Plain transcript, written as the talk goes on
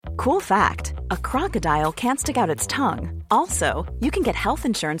Cool fact, a crocodile can't stick out its tongue. Also, you can get health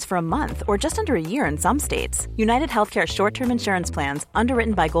insurance for a month or just under a year in some states. United Healthcare short-term insurance plans,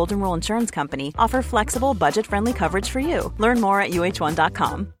 underwritten by Golden Rule Insurance Company, offer flexible, budget-friendly coverage for you. Learn more at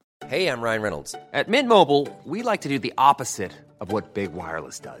uh1.com. Hey, I'm Ryan Reynolds. At Mint Mobile, we like to do the opposite of what Big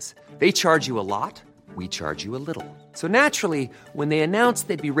Wireless does. They charge you a lot, we charge you a little. So naturally, when they announced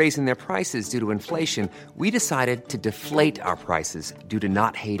they'd be raising their prices due to inflation, we decided to deflate our prices due to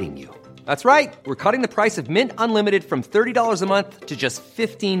not hating you. That's right. We're cutting the price of Mint Unlimited from $30 a month to just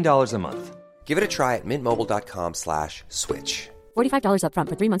 $15 a month. Give it a try at mintmobile.com/switch. $45 up front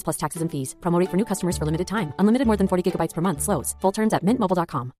for 3 months plus taxes and fees. Promo rate for new customers for limited time. Unlimited more than 40 gigabytes per month. Slows full terms at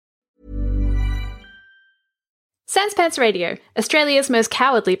mintmobile.com. Sans Pants Radio, Australia's most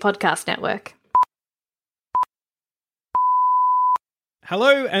cowardly podcast network.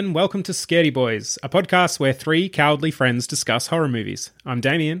 Hello and welcome to Scaredy Boys, a podcast where three cowardly friends discuss horror movies. I'm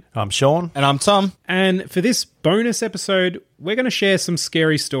Damien. I'm Sean. And I'm Tom. And for this bonus episode, we're going to share some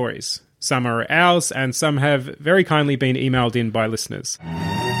scary stories. Some are ours and some have very kindly been emailed in by listeners.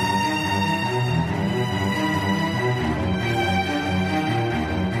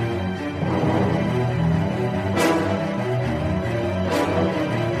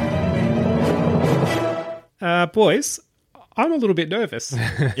 Boys, I'm a little bit nervous.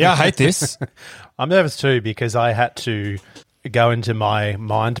 Yeah, I hate this. I'm nervous too because I had to go into my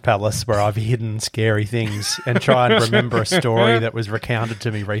mind palace where I've hidden scary things and try and remember a story that was recounted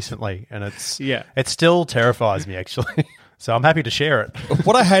to me recently. And it still terrifies me, actually. So I'm happy to share it.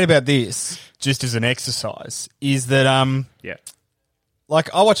 What I hate about this, just as an exercise, is that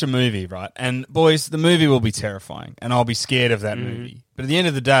like I watch a movie, right? And boys, the movie will be terrifying and I'll be scared of that movie. But at the end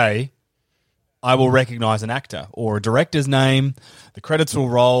of the day, I will recognise an actor or a director's name, the credits will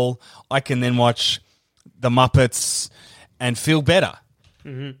roll, I can then watch The Muppets and feel better.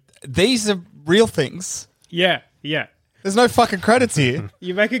 Mm-hmm. These are real things. Yeah. There's no fucking credits here.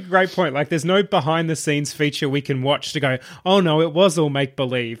 You make a great point. Like, there's no behind-the-scenes feature we can watch to go, oh no, it was all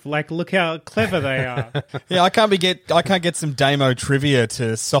make-believe. Like, look how clever they are. Yeah, I can't get some Damo trivia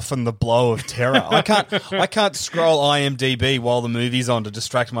to soften the blow of terror. I can't scroll IMDb while the movie's on to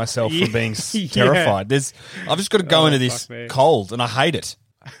distract myself from being terrified. I've just got to go into this cold, and I hate it.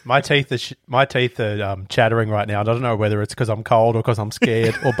 My teeth are chattering right now. I don't know whether it's because I'm cold or because I'm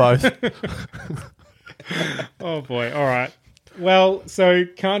scared or both. Oh boy, all right. Well, so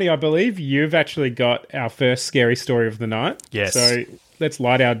Carney, I believe you've actually got our first scary story of the night. Yes. So let's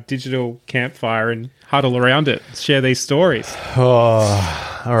light our digital campfire and huddle around it. Share these stories.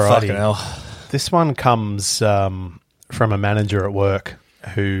 Oh, all right. Fucking hell. This one comes from a manager at work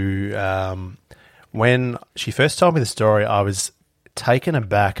who, when she first told me the story, I was taken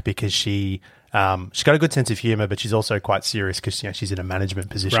aback because she's got a good sense of humour, but she's also quite serious because she's in a management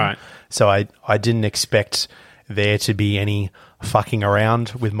position. Right. So I didn't expect there to be any fucking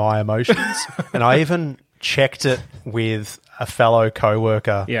around with my emotions. And I even checked it with a fellow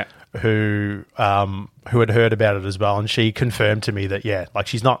coworker who had heard about it as well, and she confirmed to me that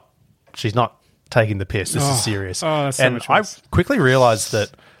she's not taking the piss. This is serious. Oh, that's so much worse. I quickly realised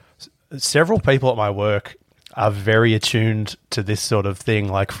that several people at my work are very attuned to this sort of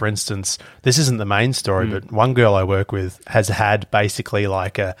thing. Like, for instance, this isn't the main story, but one girl I work with has had basically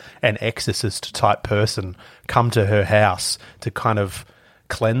like an exorcist type person come to her house to kind of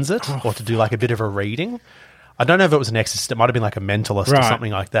cleanse it or to do like a bit of a reading. I don't know if it was an exorcist. It might have been like a mentalist or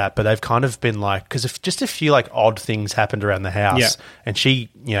something like that. But they've kind of been like, because if just a few like odd things happened around the house, and she,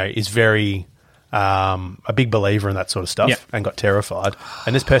 is very a big believer in that sort of stuff and got terrified.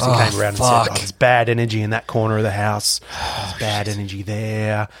 And this person came around and said, there's bad energy in that corner of the house. There's bad energy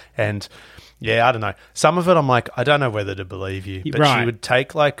there. And I don't know. Some of it I'm like, I don't know whether to believe you. But she would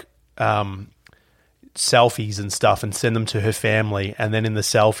take like selfies and stuff and send them to her family. And then in the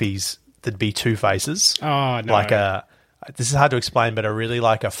selfies, there'd be two faces. Oh, no. Like this is hard to explain, but really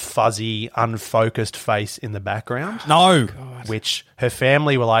like a fuzzy, unfocused face in the background. No. God. Which her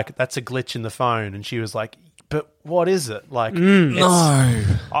family were like, that's a glitch in the phone. And she was like, but what is it? Like, no.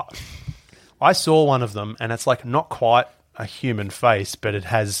 I saw one of them and it's like not quite a human face, but it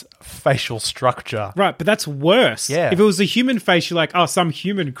has facial structure. Right, but that's worse. Yeah. If it was a human face, you're like, oh, some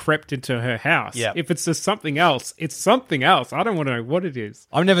human crept into her house. Yeah. If it's just something else, it's something else. I don't want to know what it is.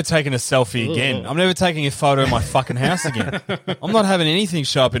 I'm never taking a selfie again. I'm never taking a photo of my fucking house again. I'm not having anything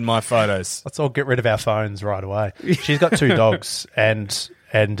show up in my photos. Let's all get rid of our phones right away. She's got two dogs and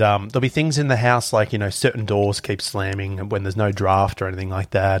there'll be things in the house like, certain doors keep slamming when there's no draft or anything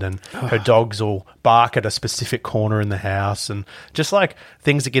like that, and her dogs will bark at a specific corner in the house and just like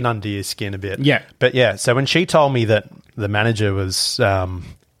things that get under your skin a bit. Yeah. But so when she told me that the manager was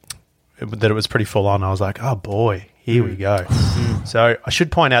that it was pretty full on. I was like, oh boy, here we go. So I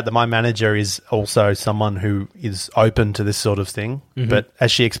should point out that my manager is also someone who is open to this sort of thing. But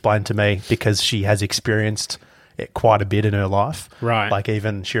as she explained to me, because she has experienced it quite a bit in her life, Right. Like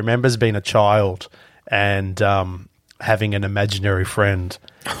even she remembers being a child and having an imaginary friend,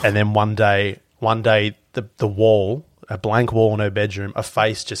 and then one day the wall, a blank wall in her bedroom, a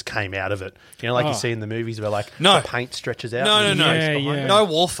face just came out of it. You know, like you see in the movies where like the paint stretches out. No. Yeah. No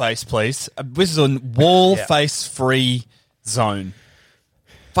wall face, please. This is a wall face free zone.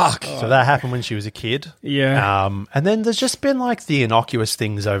 Fuck. So that happened when she was a kid. Yeah. And then there's just been like the innocuous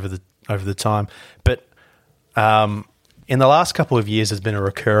things over the time. But in the last couple of years, there's been a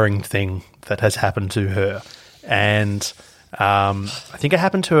recurring thing that has happened to her. And I think it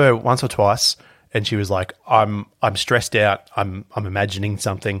happened to her once or twice. And she was like, I'm stressed out. I'm imagining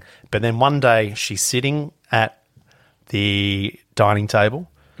something. But then one day she's sitting at the dining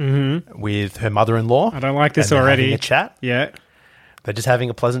table with her mother-in-law. I don't like this and they're already. having a chat. Yeah. They're just having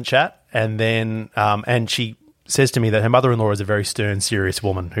a pleasant chat. And then and she says to me that her mother-in-law is a very stern, serious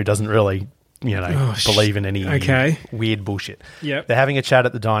woman who doesn't really, believe in any weird bullshit. Yep. They're having a chat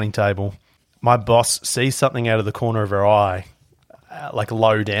at the dining table. My boss sees something out of the corner of her eye, like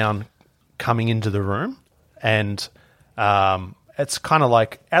low down, coming into the room, and it's kind of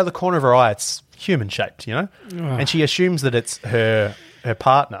like out of the corner of her eye, it's human shaped, and she assumes that it's her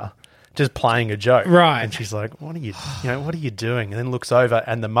partner just playing a joke, right? And she's like, "What are you doing?" And then looks over,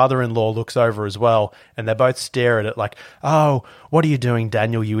 and the mother-in-law looks over as well, and they both stare at it like, "Oh, what are you doing,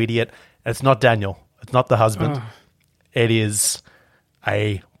 Daniel? You idiot!" And it's not Daniel. It's not the husband. It is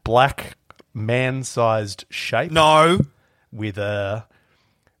a black man-sized shape. No. With a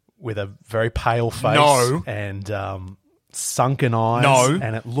very pale face. No. And sunken eyes. No.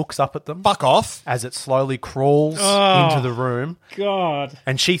 And it looks up at them. Fuck off. As it slowly crawls into the room. God.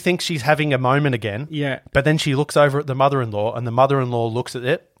 And she thinks she's having a moment again. Yeah. But then she looks over at the mother-in-law, and the mother-in-law looks at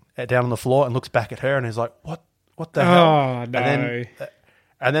it down on the floor and looks back at her and is like, what the hell? Oh, no.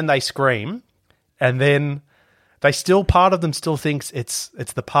 And then they scream, and then part of them still thinks it's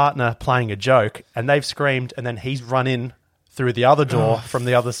the partner playing a joke, and they've screamed, and then he's run in through the other door from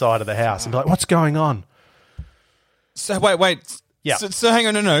the other side of the house and be like, what's going on? So wait. Yeah. So hang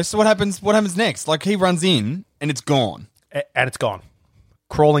on, no. So what happens next? Like he runs in and it's gone. And it's gone.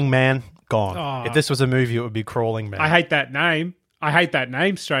 Crawling Man, gone. If this was a movie, it would be Crawling Man. I hate that name. I hate that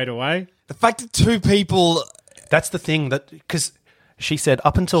name straight away. The fact that two people... That's the thing because she said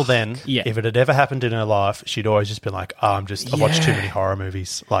up until then, if it had ever happened in her life, she'd always just been like, I've watched too many horror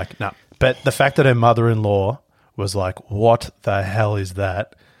movies. Like, no. But the fact that her mother-in-law was like, what the hell is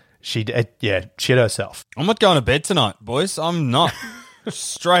that? She shit herself. I'm not going to bed tonight, boys. I'm not.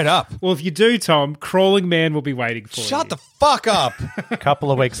 Straight up. Well, if you do, Tom, Crawling Man will be waiting for you. Shut the fuck up. A couple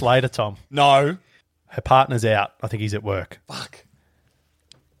of weeks later, Tom. No. Her partner's out. I think he's at work. Fuck.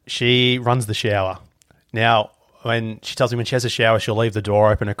 She runs the shower. Now, when she tells me when she has a shower, she'll leave the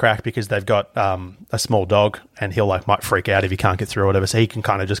door open a crack because they've got a small dog, and he'll might freak out if he can't get through or whatever. So he can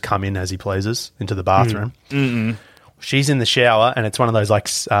kind of just come in as he pleases into the bathroom. She's in the shower, and it's one of those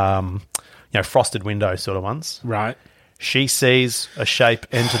frosted window sort of ones. Right. She sees a shape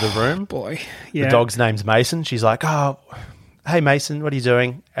enter the room. Boy, yeah. The dog's name's Mason. She's like, "Oh, hey Mason, what are you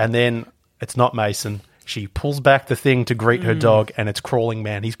doing?" And then it's not Mason. She pulls back the thing to greet her dog, and it's Crawling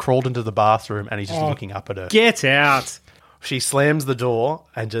Man. He's crawled into the bathroom, and he's just looking up at her. Get out. She slams the door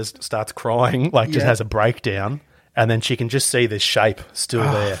and just starts crying, just has a breakdown. And then she can just see this shape still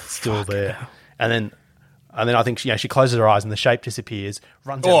there. And then I think she closes her eyes and the shape disappears,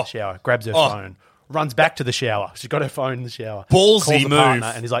 runs out of the shower, grabs her phone, runs back to the shower. She's got her phone in the shower. Ballsy calls the move. partner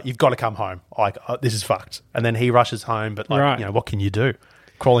and he's like, "You've got to come home. This is fucked." And then he rushes home, but what can you do?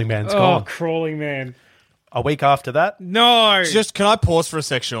 Crawling Man's gone. Crawling Man. A week after that, No. Just can I pause for a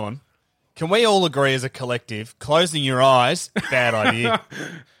sec, Sean? Can we all agree as a collective, closing your eyes, bad idea.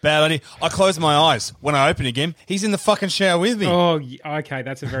 Bad idea. I close my eyes. When I open again, he's in the fucking shower with me. Oh, okay.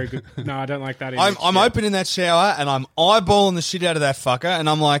 That's a very good... No, I don't like that either. I'm open in that shower and I'm eyeballing the shit out of that fucker and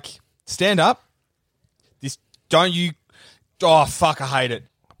I'm like, stand up. Don't you... Oh, fuck, I hate it.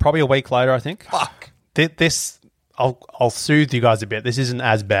 probably a week later, I think. Fuck. This... I'll soothe you guys a bit. This isn't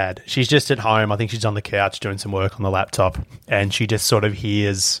as bad. She's just at home. I think she's on the couch doing some work on the laptop, and she just sort of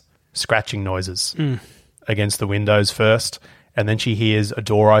hears scratching noises against the windows first, and then she hears a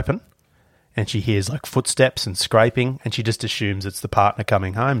door open, and she hears like footsteps and scraping, and she just assumes it's the partner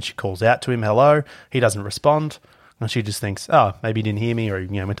coming home. She calls out to him, hello. He doesn't respond, and she just thinks, oh, maybe he didn't hear me, or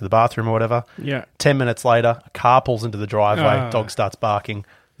went to the bathroom or whatever. Yeah. 10 minutes later, a car pulls into the driveway, dog starts barking,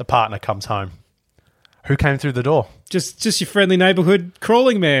 the partner comes home. Who came through the door? Just your friendly neighbourhood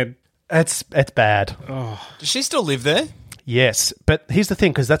crawling man. It's bad. Does she still live there? Yes, but here's the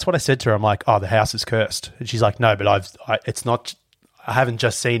thing, because that's what I said to her. I'm like, oh, the house is cursed. And she's like, no, but it's not. I haven't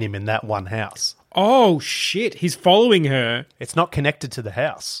just seen him in that one house. Oh, shit. He's following her. It's not connected to the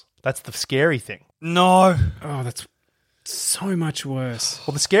house. That's the scary thing. No. Oh, that's so much worse.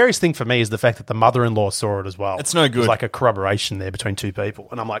 Well, the scariest thing for me is the fact that the mother-in-law saw it as well. It's no good. There's like a corroboration there between two people.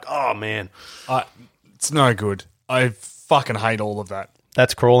 And I'm like, oh, man. It's no good. I fucking hate all of that.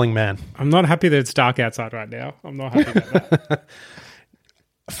 That's Crawling Man. I'm not happy that it's dark outside right now. I'm not happy about that.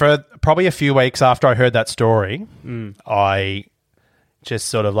 For probably a few weeks after I heard that story, I just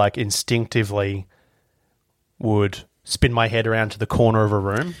sort of like instinctively would spin my head around to the corner of a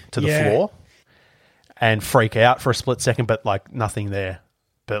room, to the floor, and freak out for a split second, but like nothing there.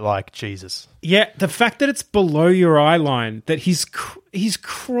 But like, Jesus. Yeah, the fact that it's below your eye line, that he's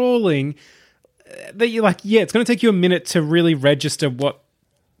crawling, that you're like, yeah, it's going to take you a minute to really register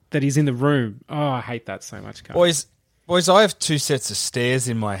that he's in the room. Oh, I hate that so much. Boys, I have 2 sets of stairs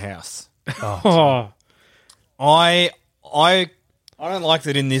in my house. Oh. I don't like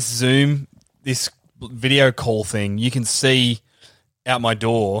that in this video call thing, you can see out my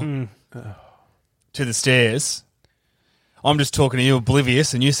door to the stairs. I'm just talking to you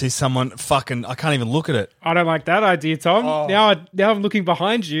oblivious and you see someone fucking, I can't even look at it. I don't like that idea, Tom. Oh. Now I'm looking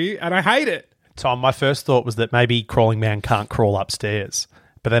behind you and I hate it. Tom, my first thought was that maybe Crawling Man can't crawl upstairs.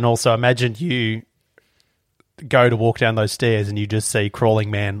 But then also imagine you go to walk down those stairs and you just see Crawling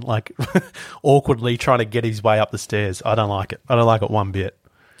Man like awkwardly trying to get his way up the stairs. I don't like it. I don't like it one bit.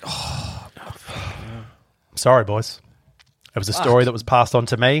 Sorry, boys. It was a story that was passed on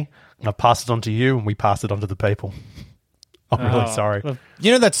to me, and I passed it on to you, and we passed it on to the people. I'm really sorry.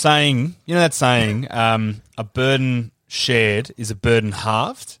 You know that saying, a burden shared is a burden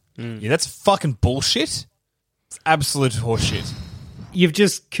halved? Yeah, that's fucking bullshit. It's absolute horseshit. You've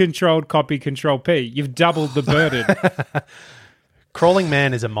just controlled copy, control P. You've doubled the burden. Crawling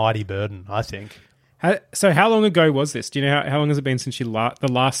Man is a mighty burden, I think. So how long ago was this? Do you know how long has it been since the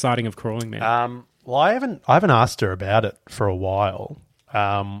last sighting of Crawling Man? Well, I haven't asked her about it for a while.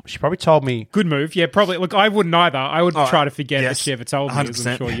 She probably told me. Good move. Yeah, probably. Look, I wouldn't either. I would try to forget that yes, she ever told me, as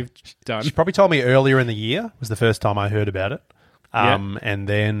I'm 100%. sure you've done. She probably told me earlier in the year was the first time I heard about it. And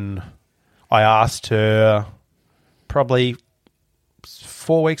then I asked her probably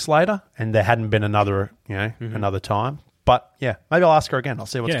 4 weeks later, and there hadn't been another time. But yeah, maybe I'll ask her again. I'll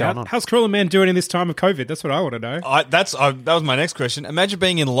see what's going on. How's Crawling Man doing in this time of COVID? That's what I want to know. That was my next question. Imagine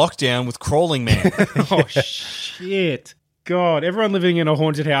being in lockdown with Crawling Man. Oh, shit. God, everyone living in a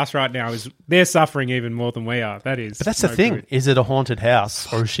haunted house right now they're suffering even more than we are. That is. But that's the thing. Good. Is it a haunted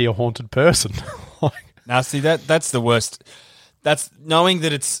house or is she a haunted person? Now, see, that's the worst. That's knowing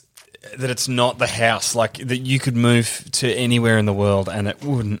that it's not the house, like that you could move to anywhere in the world and it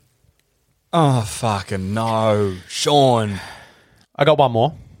wouldn't. Oh, fucking no. Sean. I got one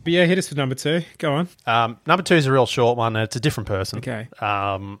more. But yeah, hit us with number 2. Go on. Number 2 is a real short one, and it's a different person. Okay.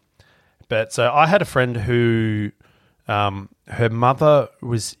 But so I had a friend who her mother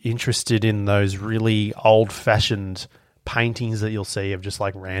was interested in those really old-fashioned paintings that you'll see of just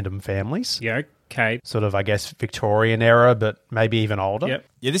like random families. Yeah, okay. Sort of, I guess, Victorian era, but maybe even older. Yep.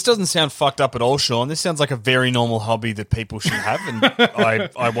 Yeah, this doesn't sound fucked up at all, Sean. This sounds like a very normal hobby that people should have, and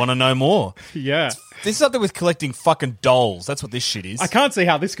I want to know more. Yeah. This is up there with collecting fucking dolls. That's what this shit is. I can't see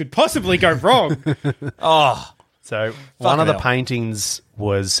how this could possibly go wrong. So one of the paintings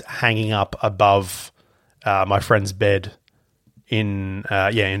was hanging up above my friend's bed in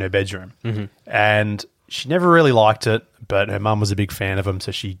her bedroom. Mm-hmm. And she never really liked it, but her mum was a big fan of him,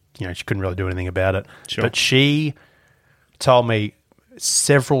 so she couldn't really do anything about it. Sure. But she told me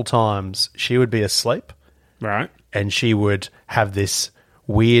several times she would be asleep, Right. and she would have this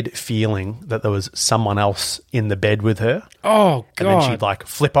weird feeling that there was someone else in the bed with her. Oh, God. And then she'd like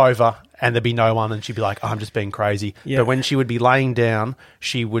flip over and there'd be no one, and she'd be like, oh, I'm just being crazy. Yeah. But when she would be laying down,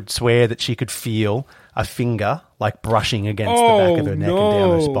 she would swear that she could feel a finger like brushing against the back of her neck and down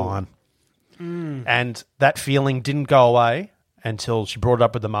her spine. And that feeling didn't go away until she brought it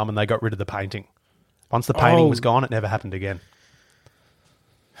up with the mum and they got rid of the painting. Once the painting was gone, it never happened again.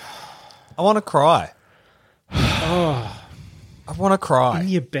 I want to cry. I want to cry. In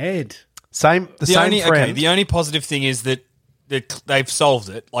your bed. Same friend. Okay, the only positive thing is that they've solved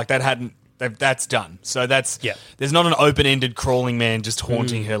it. Like that's done. So there's not an open-ended Crawling Man just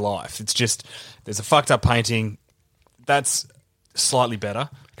haunting her life. It's just there's a fucked up painting. That's slightly better.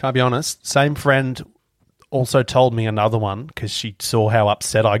 Can I be honest? Same friend also told me another one because she saw how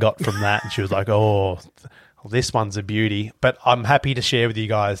upset I got from that, and she was like, "Oh, this one's a beauty." But I'm happy to share with you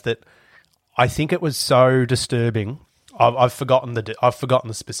guys that I think it was so disturbing I've forgotten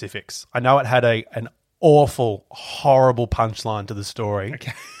the specifics. I know it had an awful, horrible punchline to the story,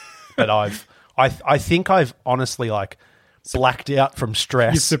 but I think I've honestly like blacked out from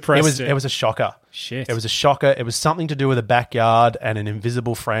stress. You suppressed it. It was a shocker. Shit. It was a shocker. It was something to do with a backyard and an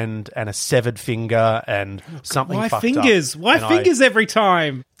invisible friend and a severed finger and something. Why fucked fingers? up. Why And fingers every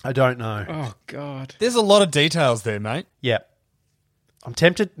time? I don't know. Oh God. There's a lot of details there, mate. Yeah. I'm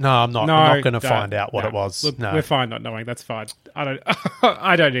tempted. No, I'm not. No, I'm not going to don't. find out what No. it was. Look, no. we're fine not knowing. That's fine. I don't.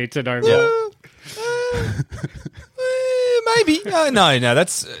 I don't need to know more. Maybe. No.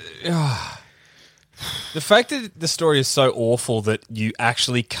 That's the fact that the story is so awful that you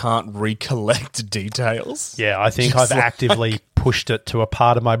actually can't recollect details. Yeah, I think Just I've like- actively pushed it to a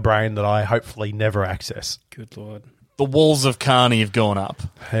part of my brain that I hopefully never access. Good Lord. The walls of Carney have gone up.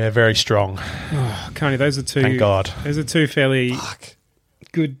 They're very strong. Connie, those are two. Thank God. Those are two fairly Fuck.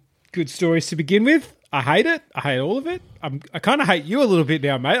 good stories to begin with. I hate it. I hate all of it. I kind of hate you a little bit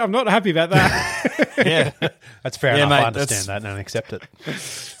now, mate. I'm not happy about that. Yeah. That's fair Yeah, enough. mate, I understand that's- that and accept it.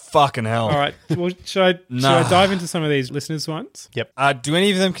 Fucking hell. All right. Well, should I dive into some of these listeners' ones? Yep. Do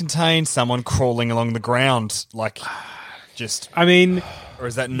any of them contain someone crawling along the ground, like just, I mean, or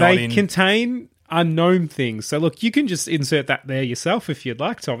is that not they in? contain unknown things. So look, you can just insert that there yourself if you'd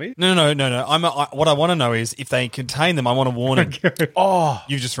like, Tommy. No. What I want to know is if they contain them, I want a warning. Oh,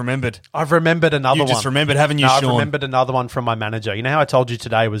 You've just remembered. I've remembered another You one. just remembered, haven't you, No, I've Sean? remembered another one from my manager. You know how I told you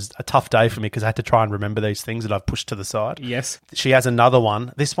today was a tough day for me because I had to try and remember these things that I've pushed to the side? Yes. She has another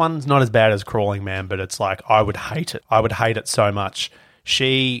one. This one's not as bad as Crawling Man, but it's like I would hate it. I would hate it so much.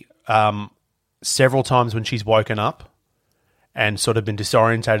 She, several times when she's woken up and sort of been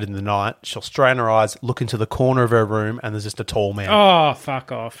disorientated in the night, she'll strain her eyes, look into the corner of her room, and there's just a tall man. Oh,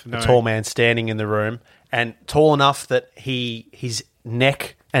 fuck off. No. A tall man standing in the room, and tall enough that his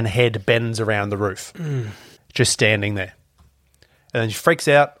neck and head bends around the roof, just standing there. And then she freaks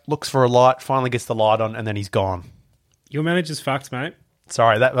out, looks for a light, finally gets the light on, and then he's gone. Your manager's fucked, mate.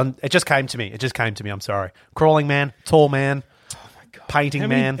 Sorry, that one, it just came to me. I'm sorry. Crawling man, tall man, painting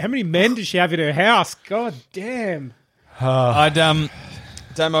man. How many men does she have in her house? God damn. Damo,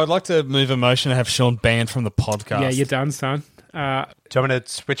 I'd like to move a motion to have Sean banned from the podcast. Yeah, you're done, son. Do you want me to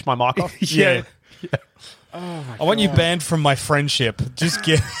switch my mic off? Yeah. I want you banned from my friendship. Just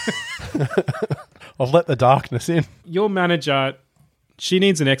get. I've let the darkness in. Your manager, she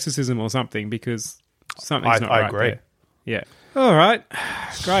needs an exorcism or something because something's not I right agree. there. Yeah. All right.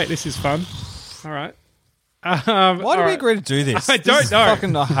 Great. This is fun. All right. Why did we agree to do this? I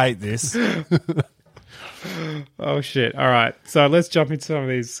don't know. I hate this. Oh, shit. All right. So let's jump into some of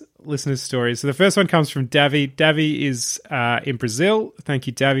these listeners' stories. So the first one comes from Davy. Davy is in Brazil. Thank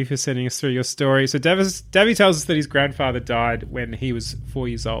you, Davy, for sending us through your story. So Davy tells us that his grandfather died when he was 4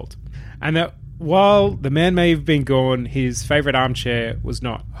 years old. And that while the man may have been gone, his favourite armchair was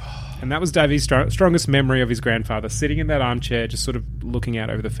not. And that was Davy's strongest memory of his grandfather, sitting in that armchair, just sort of looking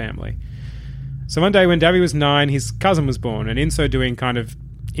out over the family. So one day when Davy was 9, his cousin was born, and in so doing kind of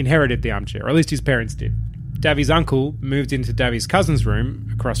inherited the armchair, or at least his parents did. Davy's uncle moved into Davy's cousin's room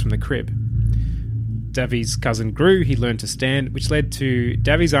across from the crib. Davy's cousin grew, he learned to stand, which led to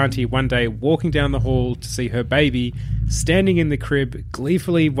Davy's auntie one day walking down the hall to see her baby standing in the crib,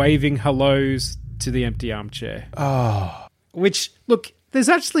 gleefully waving hellos to the empty armchair. Oh. Which, look, there's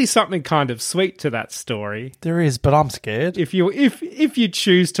actually something kind of sweet to that story. There is, but I'm scared. If you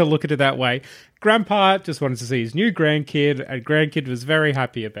choose to look at it that way. Grandpa just wanted to see his new grandkid, and grandkid was very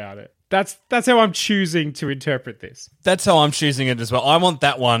happy about it. That's how I'm choosing to interpret this. That's how I'm choosing it as well. I want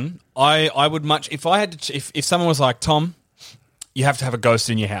that one. I would much if I had to if someone was like, Tom, you have to have a ghost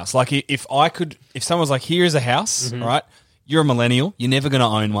in your house. Like if someone was like, here is a house, right? You're a millennial. You're never going to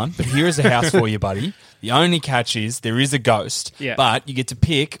own one, but here is a house for you, buddy. The only catch is there is a ghost, but you get to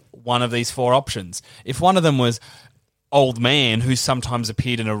pick one of these 4 options. If one of them was old man who sometimes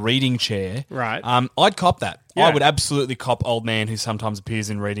appeared in a reading chair, right? I'd cop that. Yeah. I would absolutely cop old man who sometimes appears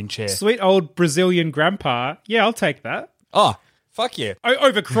in reading chair. Sweet old Brazilian grandpa. Yeah, I'll take that. Oh, fuck yeah.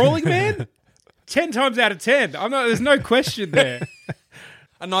 Over crawling man? 10 times out of 10. There's no question there.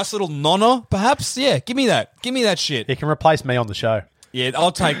 A nice little nonna, perhaps? Yeah, give me that. Give me that shit. He can replace me on the show. Yeah,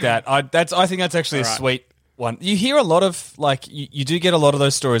 I'll take that. I think that's actually a right. sweet one. You hear a lot of, like, you do get a lot of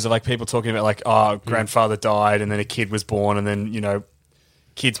those stories of, like, people talking about, like, oh, grandfather died and then a kid was born and then, you know,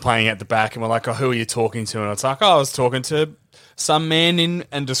 kids playing at the back and we're like, oh, who are you talking to? And it's like, oh, I was talking to some man in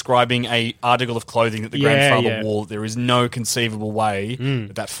and describing a article of clothing that the grandfather wore. There is no conceivable way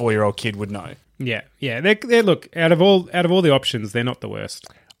that 4-year-old kid would know. Yeah. They're look, out of all the options, they're not the worst.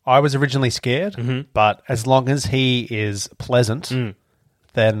 I was originally scared, but as long as he is pleasant,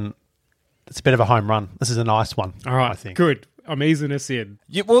 then It's a bit of a home run. This is a nice one. All right, I think. good. I'm easing us in.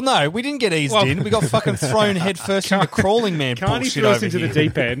 Yeah, well, no, we didn't get eased in. We got fucking thrown headfirst into Crawling Man Carney bullshit threw us over into here. the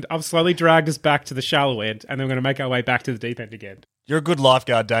deep end. I've slowly dragged us back to the shallow end, and then we're going to make our way back to the deep end again. You're a good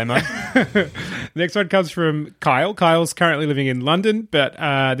lifeguard, Damo. The next one comes from Kyle. Kyle's currently living in London, but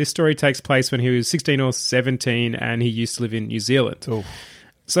this story takes place when he was 16 or 17, and he used to live in New Zealand. Ooh.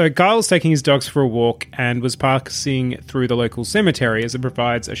 So Kyle's taking his dogs for a walk and was passing through the local cemetery as it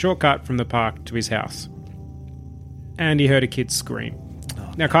provides a shortcut from the park to his house. And he heard a kid scream.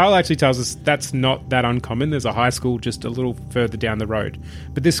 Now, Kyle actually tells us that's not that uncommon. There's a high school just a little further down the road.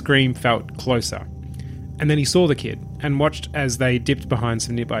 But this scream felt closer. And then he saw the kid and watched as they dipped behind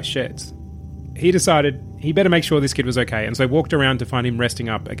some nearby sheds. He decided he better make sure this kid was okay, and so walked around to find him resting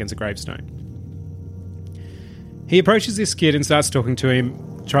up against a gravestone. He approaches this kid and starts talking to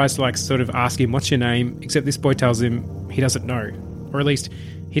him, tries to sort of ask him, what's your name? Except this boy tells him he doesn't know. Or at least,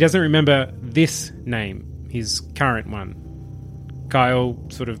 he doesn't remember this name, his current one. Kyle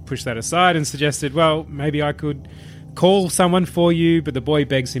sort of pushed that aside and suggested, well, maybe I could call someone for you, but the boy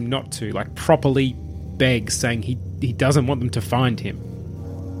begs him not to, properly begs, saying he doesn't want them to find him.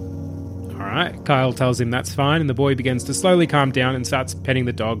 Alright, Kyle tells him that's fine, and the boy begins to slowly calm down and starts petting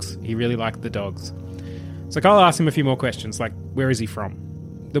the dogs. He really liked the dogs. So Kyle asks him a few more questions, like, where is he from?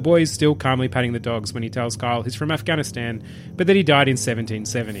 The boy is still calmly patting the dogs when he tells Kyle he's from Afghanistan, but that he died in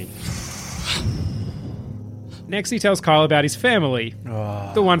 1770. Next, he tells Kyle about his family,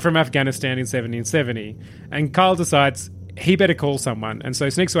 the one from Afghanistan in 1770, and Kyle decides he better call someone, and so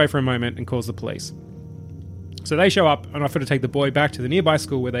sneaks away for a moment and calls the police. So they show up and offer to take the boy back to the nearby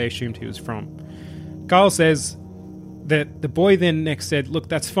school where they assumed he was from. Kyle says that the boy then next said, look,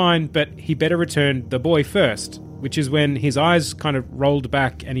 that's fine, but he better return the boy first, which is when his eyes kind of rolled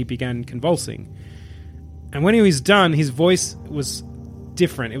back and he began convulsing. And when he was done, his voice was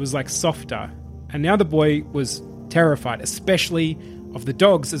different. It was softer. And now the boy was terrified, especially of the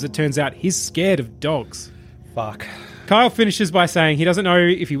dogs. As it turns out, he's scared of dogs. Fuck. Kyle finishes by saying he doesn't know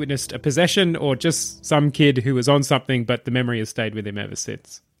if he witnessed a possession or just some kid who was on something, but the memory has stayed with him ever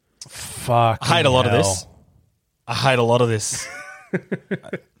since. Fuck. I hate a lot of this. I hate a lot of this.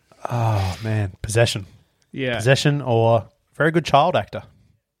 Oh, man. Possession. Yeah. Possession or very good child actor.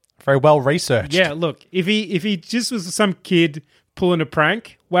 Very well researched. Yeah, look, if he just was some kid pulling a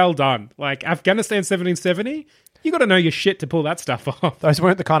prank, well done. Afghanistan 1770, you got to know your shit to pull that stuff off. Those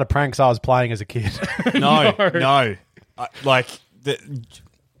weren't the kind of pranks I was playing as a kid. No.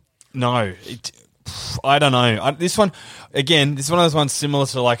 I don't know. This one, again, this is one of those ones similar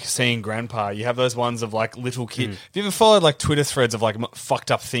to seeing Grandpa. You have those ones of little kid. Have you ever followed Twitter threads of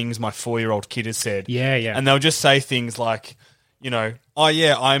fucked up things my 4-year-old kid has said? Yeah. And they'll just say things like, oh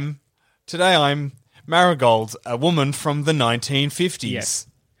yeah, I'm Marigold, a woman from the 1950s. Yes.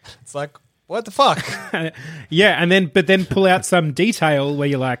 It's what the fuck? Yeah, but then pull out some detail where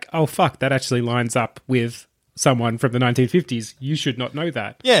you're like, oh fuck, that actually lines up with someone from the 1950s. You should not know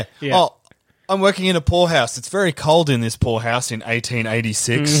that. Yeah. Oh, I'm working in a poorhouse. It's very cold in this poorhouse in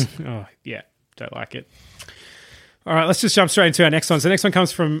 1886. Oh, yeah. Don't like it. All right, let's just jump straight into our next one. So the next one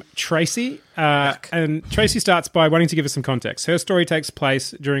comes from Tracy. And Tracy starts by wanting to give us some context. Her story takes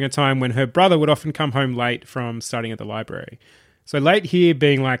place during a time when her brother would often come home late from studying at the library. So late here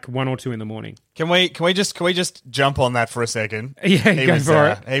being 1 or 2 in the morning. Can we just jump on that for a second? Yeah, go for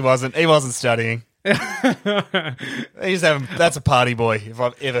it. He wasn't studying. That's a party boy if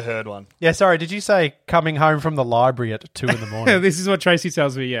I've ever heard one. Yeah, sorry, did you say coming home from the library at 2 in the morning? This is what Tracy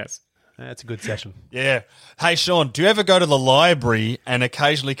tells me, yes. That's a good session. Yeah. Hey, Sean, do you ever go to the library and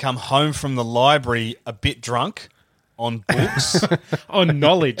occasionally come home from the library a bit drunk on books? On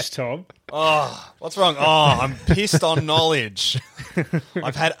knowledge, Tom. Oh, what's wrong? Oh, I'm pissed on knowledge.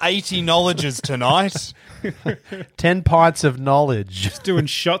 I've had 80 knowledges tonight. 10 pints of knowledge. Just doing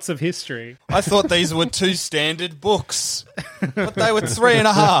shots of history. I thought these were 2 standard books, but they were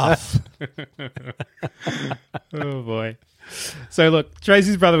 3.5. Oh, boy. So, look,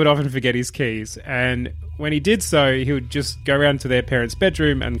 Tracy's brother would often forget his keys, and when he did so, he would just go around to their parents'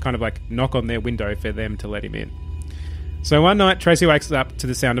 bedroom and kind of knock on their window for them to let him in. So one night, Tracy wakes up to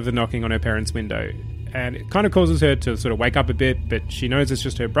the sound of the knocking on her parents' window, and it kind of causes her to sort of wake up a bit, but she knows it's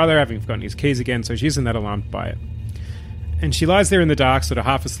just her brother having forgotten his keys again, so she isn't that alarmed by it. And she lies there in the dark, sort of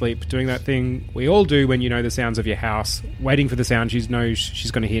half asleep, doing that thing we all do when you know the sounds of your house, waiting for the sound she knows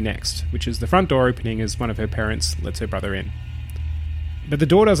she's going to hear next, which is the front door opening as one of her parents lets her brother in. But the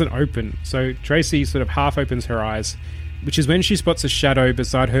door doesn't open, so Tracy sort of half opens her eyes, which is when she spots a shadow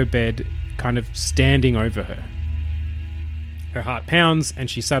beside her bed, kind of standing over her. Her heart pounds, and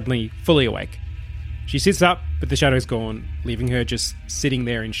she's suddenly fully awake. She sits up, but the shadow's gone, leaving her just sitting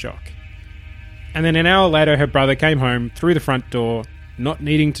there in shock. And then an hour later, her brother came home through the front door, not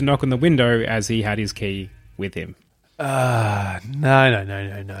needing to knock on the window as he had his key with him. No.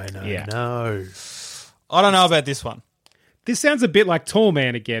 Yeah. No. I don't know about this one. This sounds a bit like Tall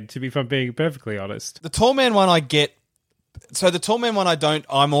Man again, if I'm being perfectly honest. The Tall Man one I get. So the Tall Man one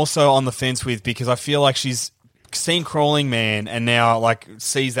I'm also on the fence with because I feel like she's seen Crawling Man and now like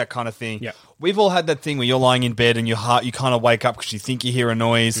sees that kind of thing. Yeah. We've all had that thing where you're lying in bed and you kind of wake up because you think you hear a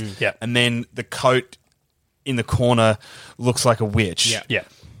noise. Yeah. And then the coat in the corner looks like a witch. Yeah. Yeah.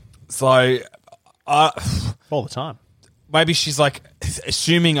 So All the time. maybe she's like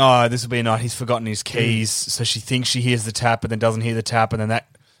assuming, this will be a night he's forgotten his keys, so she thinks she hears the tap, but then doesn't hear the tap, and then that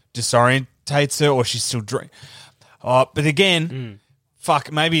disorientates her, or she's still dreaming. But again,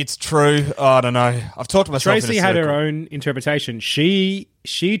 fuck, maybe it's true. I don't know. I've talked to myself. Tracy had her own interpretation. She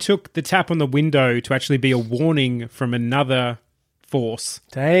took the tap on the window to actually be a warning from another force.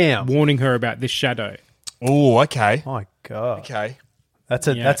 Damn. Warning her about this shadow. Oh, okay. My God. Okay.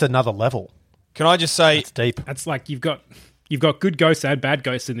 That's another level. Can I just say, It's deep. That's like you've got good ghosts and bad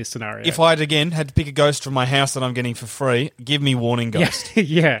ghosts in this scenario. if I had to pick a ghost from my house that I'm getting for free, give me warning ghost.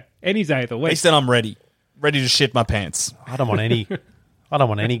 yeah, any day of the At week. least then I'm ready to shit my pants. I don't want any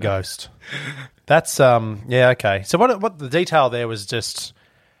ghost. That's okay. So what the detail there was just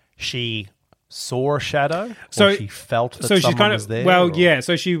she saw a shadow, or she felt that someone was there. Well, or? yeah.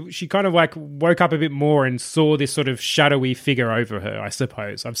 So she kind of like woke up a bit more and saw this sort of shadowy figure over her. I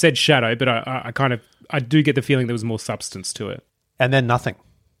suppose I've said shadow, but I do get the feeling there was more substance to it. And then nothing,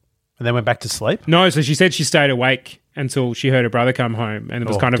 and then went back to sleep. No, so she said she stayed awake until she heard her brother come home, and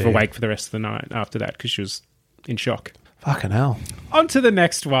was kind of awake for the rest of the night after that because she was in shock. Fucking hell. On to the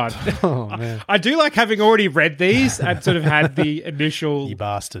next one. Oh, man. I do like having already read these and sort of had the initial You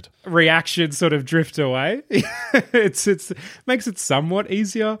bastard. reaction sort of drift away. It's makes it somewhat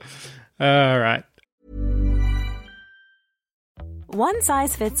easier. All right. One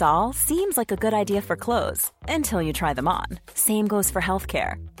size fits all seems like a good idea for clothes until you try them on. Same goes for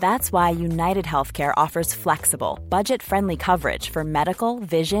healthcare. That's why United Healthcare offers flexible, budget-friendly coverage for medical,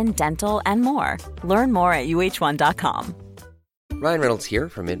 vision, dental, and more. Learn more at uh1.com. Ryan Reynolds here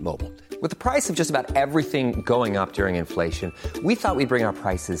from Mint Mobile. With the price of just about everything going up during inflation, we thought we'd bring our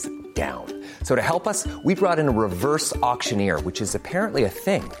prices down. So to help us, we brought in a reverse auctioneer, which is apparently a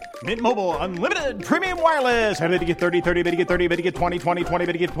thing. Mint Mobile Unlimited Premium Wireless. How to get 30, 30, bit to get 30, bit to get 20, 20, 20,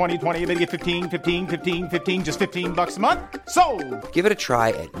 bit to get 20, 20, bit to get 15, 15, 15, 15, just $15 a month? Sold! Give it a try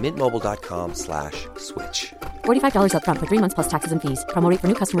at mintmobile.com/switch. $45 up front for 3 months plus taxes and fees. Promo rate for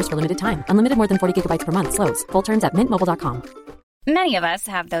new customers for limited time. Unlimited more than 40 gigabytes per month. Slows full terms at mintmobile.com. Many of us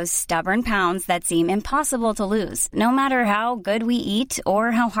have those stubborn pounds that seem impossible to lose, no matter how good we eat or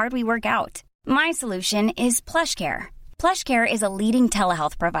how hard we work out. My solution is PlushCare. PlushCare is a leading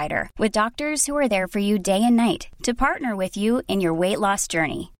telehealth provider with doctors who are there for you day and night to partner with you in your weight loss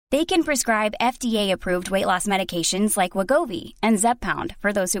journey. They can prescribe FDA-approved weight loss medications like Wegovy and Zepbound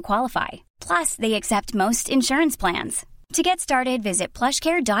for those who qualify. Plus, they accept most insurance plans. To get started, visit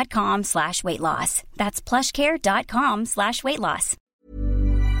plushcare.com/weightloss. That's plushcare.com/weightloss.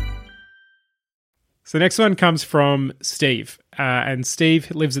 So the next one comes from Steve. And Steve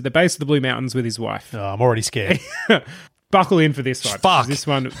lives at the base of the Blue Mountains with his wife. Oh, I'm already scared. Buckle in for this one. Fuck. This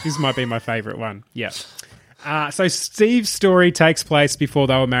might be my favourite one. Yeah. So Steve's story takes place before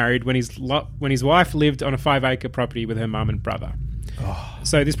they were married when his wife lived on a 5-acre property with her mum and brother. Oh.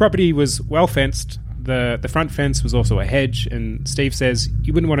 So this property was well fenced. The front fence was also a hedge, and Steve says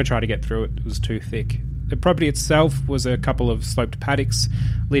you wouldn't want to try to get through it. It was too thick. The property itself was a couple of sloped paddocks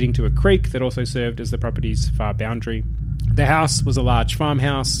leading to a creek that also served as the property's far boundary. The house was a large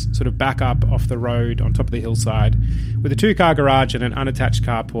farmhouse, sort of back up off the road on top of the hillside, with a 2-car garage and an unattached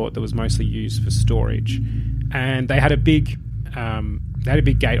carport that was mostly used for storage. And they had a big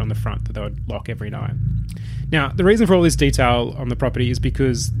gate on the front that they would lock every night. Now, the reason for all this detail on the property is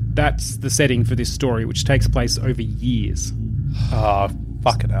because that's the setting for this story, which takes place over years. Oh,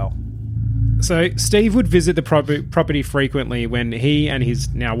 fucking hell. So Steve would visit the property frequently when he and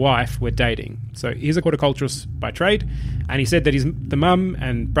his now wife were dating. So he's a horticulturist by trade, and he said that the mum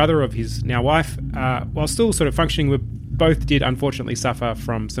and brother of his now wife, while still sort of functioning, both did unfortunately suffer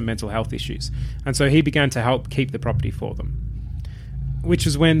from some mental health issues. And so he began to help keep the property for them, which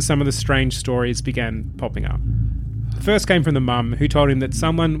is when some of the strange stories began popping up. The first came from the mum, who told him that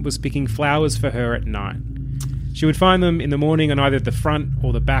someone was picking flowers for her at night. She would find them in the morning on either the front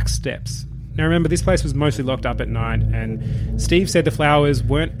or the back steps. Now remember, this place was mostly locked up at night, and Steve said the flowers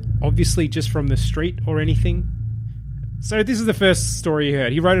weren't obviously just from the street or anything. So this is the first story he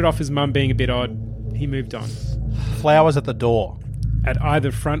heard. He wrote it off as mum being a bit odd. He moved on. Flowers at the door. at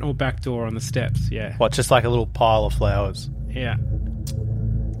either front or back door on the steps. Yeah. What, just like a little pile of flowers? Yeah.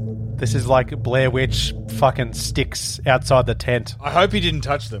 This is like Blair Witch fucking sticks outside the tent. I hope he didn't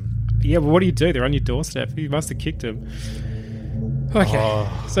touch them. Yeah, but what do you do? They're on your doorstep. You must have kicked him. Okay,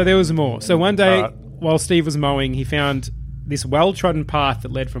 so there was more. So one day, while Steve was mowing, he found this well-trodden path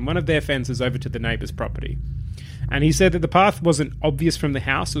that led from one of their fences over to the neighbour's property. And he said that the path wasn't obvious from the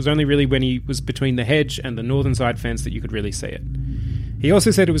house. It was only really when he was between the hedge and the northern side fence that you could really see it. He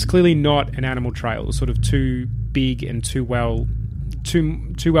also said it was clearly not an animal trail. It was sort of too big and too well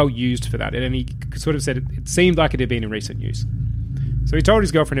used for that. And he sort of said it seemed like it had been in recent use. So he told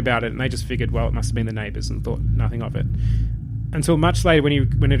his girlfriend about it, and they just figured, well, it must have been the neighbours, and thought nothing of it. Until much later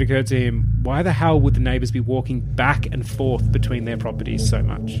when it occurred to him, why the hell would the neighbours be walking back and forth between their properties so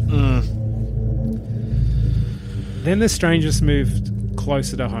much? Then the strangest moved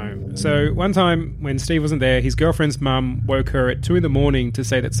closer to home. So one time when Steve wasn't there, his girlfriend's mum woke her at 2 a.m. to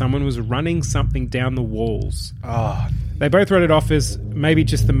say that someone was running something down the walls. They both wrote it off as maybe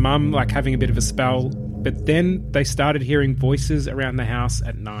just the mum like having a bit of a spell, but then they started hearing voices around the house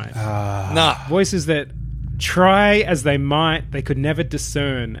at night. Voices that, try as they might, they could never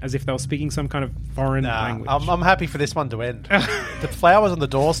discern, as if they were speaking some kind of foreign language. I'm happy for this one to end. The flowers on the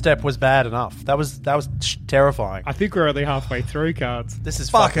doorstep was bad enough. That was terrifying. I think we're only halfway through, Cards. This is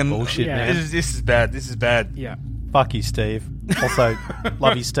fucking bullshit, man. This is bad. This is bad. Yeah. Fuck you, Steve. Also,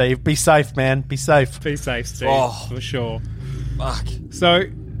 love you, Steve. Be safe, man. Be safe. Be safe, Steve. For sure. Fuck. So,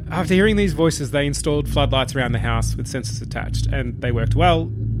 after hearing these voices, they installed floodlights around the house with sensors attached, and they worked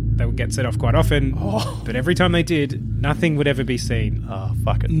well. They would get set off quite often, but every time they did, nothing would ever be seen. Oh,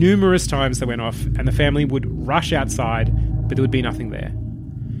 fuck it. Numerous times they went off, and the family would rush outside, but there would be nothing there.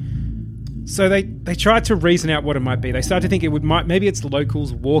 So they tried to reason out what it might be. They started to think maybe it's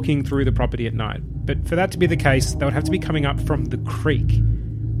locals walking through the property at night. But for that to be the case, they would have to be coming up from the creek.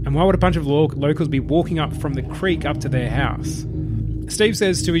 And why would a bunch of locals be walking up from the creek up to their house? Steve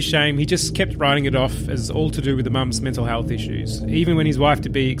says to his shame, he just kept writing it off as all to do with the mum's mental health issues, even when his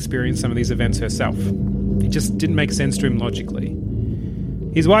wife-to-be experienced some of these events herself. It just didn't make sense to him logically.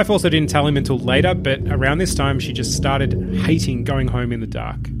 His wife also didn't tell him until later, but around this time she just started hating going home in the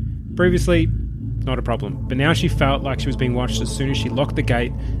dark. Previously, not a problem, but now she felt like she was being watched as soon as she locked the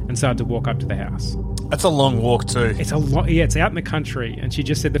gate and started to walk up to the house. That's a long walk too. It's a lot. Yeah, it's out in the country, and she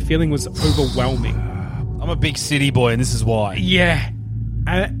just said the feeling was overwhelming. I'm a big city boy, and this is why. Yeah.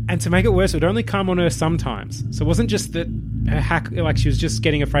 And to make it worse, it would only come on her sometimes. So it wasn't just that she was just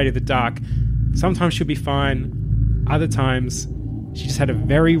getting afraid of the dark. Sometimes she'd be fine. Other times, she just had a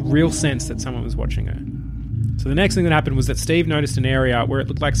very real sense that someone was watching her. So the next thing that happened was that Steve noticed an area where it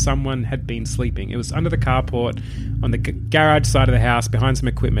looked like someone had been sleeping. It was under the carport, on the garage side of the house, behind some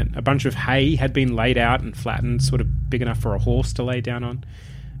equipment. A bunch of hay had been laid out and flattened, sort of big enough for a horse to lay down on.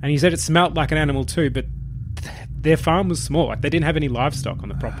 And he said it smelt like an animal too, but their farm was small. Like, they didn't have any livestock on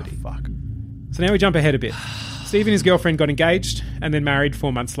the property. Fuck. So now we jump ahead a bit. Steve and his girlfriend got engaged and then married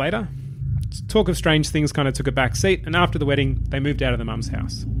 4 months later. Talk of strange things kind of took a back seat, and after the wedding, they moved out of the mum's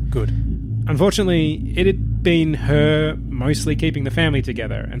house. Good. Unfortunately, it had been her mostly keeping the family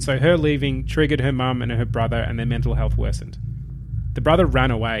together, and so her leaving triggered her mum and her brother, and their mental health worsened. The brother ran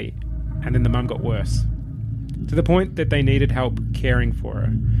away, and then the mum got worse, to the point that they needed help caring for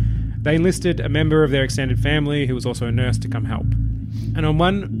her. They enlisted a member of their extended family who was also a nurse to come help. And on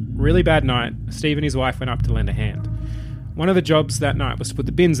one really bad night, Steve and his wife went up to lend a hand. One of the jobs that night was to put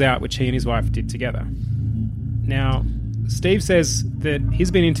the bins out, which he and his wife did together. Now, Steve says that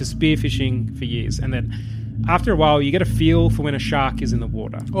he's been into spearfishing for years, and that after a while you get a feel for when a shark is in the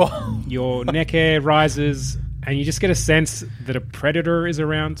water. Your neck hair rises, and you just get a sense that a predator is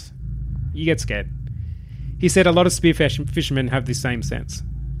around. You get scared. He said a lot of fishermen have this same sense.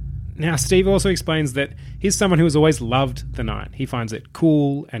 Now, Steve also explains that he's someone who has always loved the night. He finds it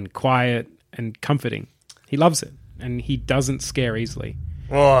cool and quiet and comforting. He loves it, and he doesn't scare easily.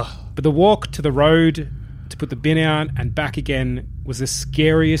 But the walk to the road to put the bin out and back again was the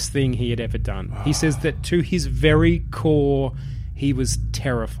scariest thing he had ever done. He says that to his very core, he was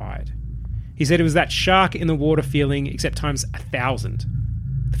terrified. He said it was that shark in the water feeling, except times 1,000.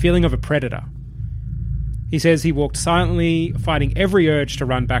 The feeling of a predator. He says he walked silently, fighting every urge to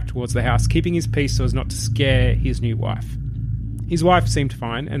run back towards the house, keeping his peace so as not to scare his new wife. His wife seemed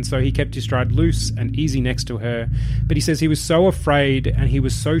fine, and so he kept his stride loose and easy next to her, but he says he was so afraid and he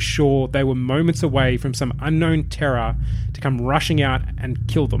was so sure they were moments away from some unknown terror to come rushing out and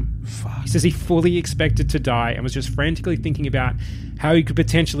kill them. He says he fully expected to die and was just frantically thinking about how he could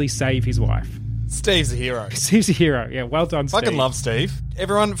potentially save his wife. Steve's a hero. Steve's a hero. Yeah, well done, Steve. Fucking love Steve.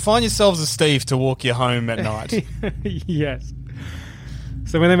 Everyone, find yourselves a Steve to walk you home at night. Yes.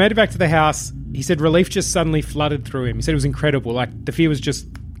 So when they made it back to the house, he said relief just suddenly flooded through him. He said it was incredible. Like, the fear was just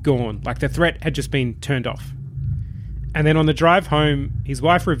gone. Like, the threat had just been turned off. And then on the drive home, his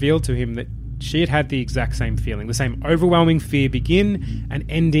wife revealed to him that she had had the exact same feeling, the same overwhelming fear begin and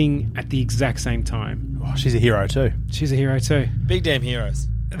ending at the exact same time. Oh, she's a hero too. She's a hero too. Big damn heroes.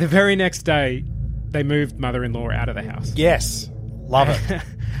 The very next day, they moved mother-in-law out of the house. Yes. Love it.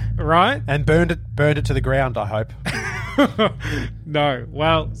 Right? And burned it to the ground, I hope. No.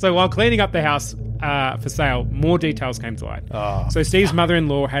 Well, so while cleaning up the house for sale, more details came to light. Oh. So Steve's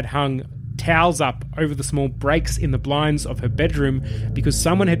mother-in-law had hung towels up over the small breaks in the blinds of her bedroom because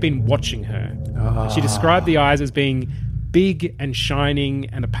someone had been watching her. Oh. She described the eyes as being big and shining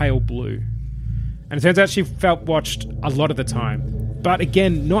and a pale blue. And it turns out she felt watched a lot of the time. But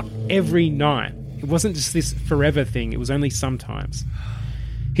again, not every night. It wasn't just this forever thing. It was only sometimes.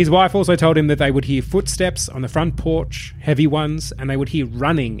 His wife also told him that they would hear footsteps on the front porch, heavy ones, and they would hear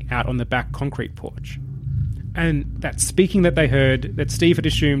running out on the back concrete porch. And that speaking that they heard, that Steve had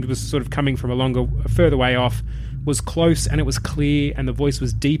assumed was sort of coming from a further way off, was close and it was clear and the voice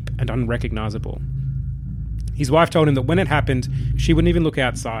was deep and unrecognisable. His wife told him that when it happened, she wouldn't even look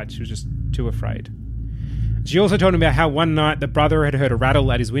outside. She was just too afraid. She also told him about how one night the brother had heard a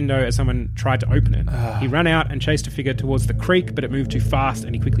rattle at his window as someone tried to open it. He ran out and chased a figure towards the creek, but it moved too fast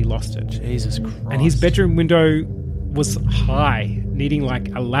and he quickly lost it. Jesus Christ. And his bedroom window was high, needing like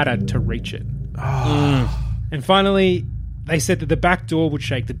a ladder to reach it. And finally, they said that the back door would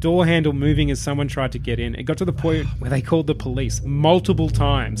shake, the door handle moving as someone tried to get in. It got to the point where they called the police multiple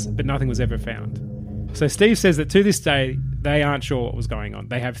times, but nothing was ever found. So Steve says that to this day, they aren't sure what was going on.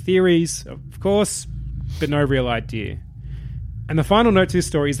 They have theories, of course, but no real idea. And the final note to this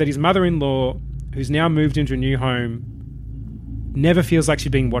story is that his mother-in-law, who's now moved into a new home, never feels like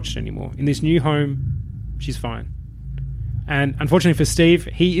she's being watched anymore. In this new home, she's fine. And unfortunately for Steve,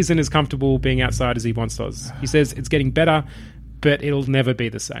 he isn't as comfortable being outside as he once was. He says it's getting better, but it'll never be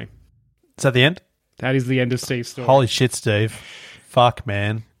the same. Is that the end? That is the end of Steve's story. Holy shit, Steve. Fuck,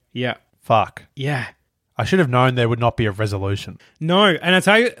 man. Yeah. Fuck. Yeah. I should have known there would not be a resolution. No, and I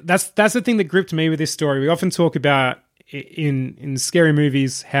tell you, that's the thing that gripped me with this story. We often talk about in scary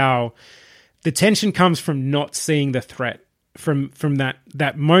movies how the tension comes from not seeing the threat, from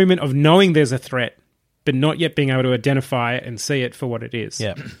that moment of knowing there's a threat, but not yet being able to identify it and see it for what it is.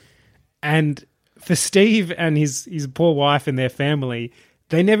 Yeah. And for Steve and his poor wife and their family,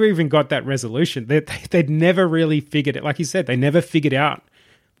 they never even got that resolution. They'd never really figured it. Like you said, they never figured out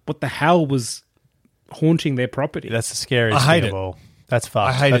what the hell was haunting their property. That's the scariest thing of all. That's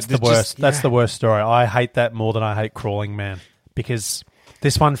fucked. I hate That's it. the worst. That's the worst story. I hate that more than I hate Crawling Man because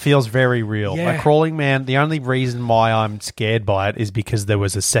this one feels very real. Yeah. Like Crawling Man, the only reason why I'm scared by it is because there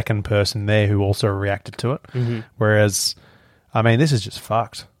was a second person there who also reacted to it. Mm-hmm. Whereas, I mean, this is just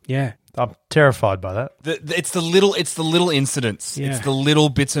fucked. Yeah. I'm terrified by that. It's the little incidents. Yeah. It's the little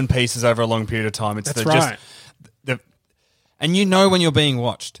bits and pieces over a long period of time. It's That's right. And you know when you're being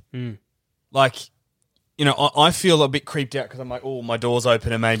watched. Mm. Like, you know, I feel a bit creeped out because I'm like, oh, my door's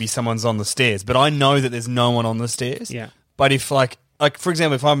open and maybe someone's on the stairs. But I know that there's no one on the stairs. Yeah. But if like for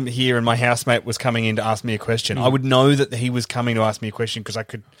example, if I'm here and my housemate was coming in to ask me a question, I would know that he was coming to ask me a question because I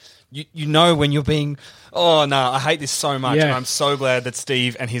could, you know when you're being, oh, no, I hate this so much. Yeah. And I'm so glad that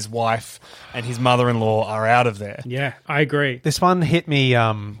Steve and his wife and his mother-in-law are out of there. Yeah, I agree. This one hit me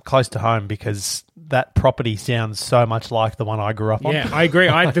close to home because that property sounds so much like the one I grew up on. Yeah, I agree.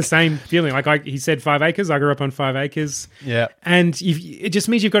 I had the same feeling. Like he said 5 acres. I grew up on 5 acres. Yeah. And it just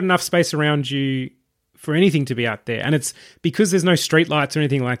means you've got enough space around you for anything to be out there. And it's because there's no street lights or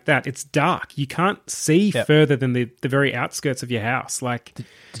anything like that, it's dark. You can't see further than the very outskirts of your house. Like,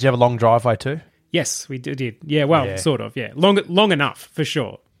 Did you have a long driveway too? Yes, we did. Yeah, well, sort of, yeah. Long enough, for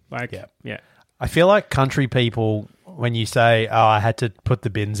sure. Like, yeah. I feel like country people, when you say, oh, I had to put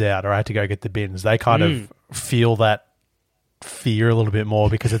the bins out or I had to go get the bins, they kind of feel that fear a little bit more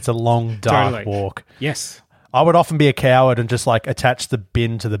because it's a long, dark walk. Yes. I would often be a coward and just like attach the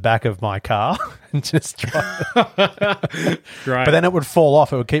bin to the back of my car and just try. Right. But then it would fall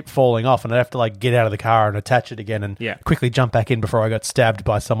off. It would keep falling off and I'd have to like get out of the car and attach it again and quickly jump back in before I got stabbed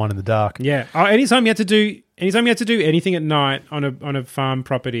by someone in the dark. Yeah. Anytime you had to do anything at night on a farm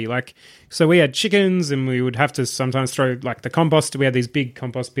property, like, so we had chickens and we would have to sometimes throw like the compost. We had these big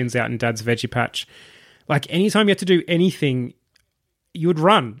compost bins out in Dad's veggie patch. Like anytime you had to do anything, you would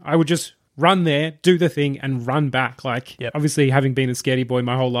run. I would just run there, do the thing, and run back. Like, obviously, having been a scaredy boy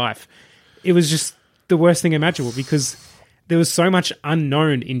my whole life, it was just the worst thing imaginable because there was so much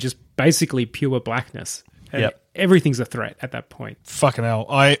unknown in just basically pure blackness. And everything's a threat at that point. Fucking hell.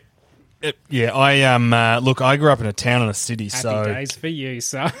 I look, I grew up in a town and a city, so Happy days for you,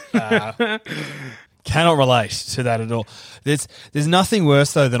 sir. cannot relate to that at all. There's nothing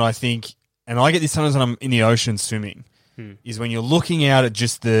worse though than I think, and I get this sometimes when I'm in the ocean swimming, is when you're looking out at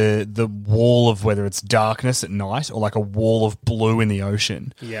just the wall of whether it's darkness at night or like a wall of blue in the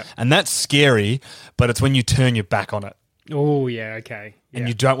ocean. Yeah. And that's scary, but it's when you turn your back on it. Oh, yeah, okay. And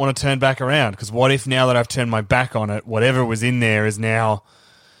you don't want to turn back around, because what if now that I've turned my back on it, whatever was in there is now,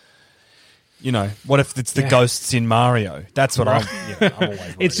 what if it's the ghosts in Mario? That's what I'm always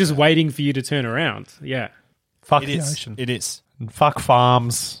worried It's just about. waiting for you to turn around. Yeah. Fuck It the is. ocean. It is. And fuck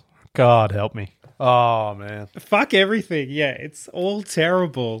farms. God help me. Oh, man. Fuck everything. Yeah, it's all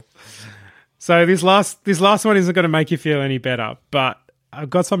terrible. So this last one isn't going to make you feel any better, but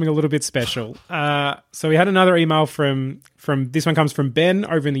I've got something a little bit special. So we had another email from this one comes from Ben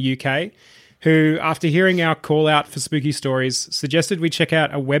over in the UK, who, after hearing our call out for spooky stories, suggested we check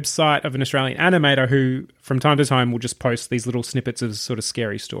out a website of an Australian animator who, from time to time, will just post these little snippets of sort of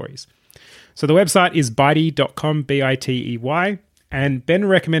scary stories. So the website is bitey.com, Bitey, and Ben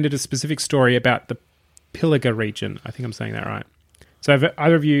recommended a specific story about the Pilliga region. I think I'm saying that right. So have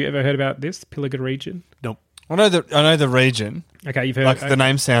either of you ever heard about this, Pilliga region? Nope. I know the region. Okay, you've heard. Like the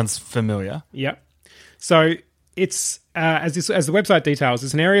name sounds familiar. Yeah. So it's as the website details,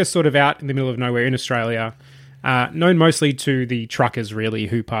 it's an area sort of out in the middle of nowhere in Australia, known mostly to the truckers really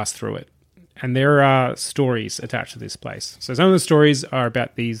who pass through it. And there are stories attached to this place. So some of the stories are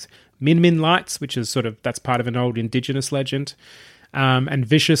about these Min lights, which is that's part of an old Indigenous legend, and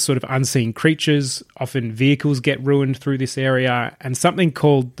vicious sort of unseen creatures. Often vehicles get ruined through this area, and something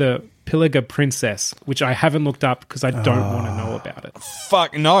called the Pilliga Princess, which I haven't looked up because I don't want to know about it.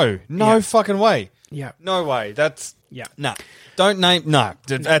 Fuck no fucking way. Yeah, no way. That's yeah. Nah. Don't name no.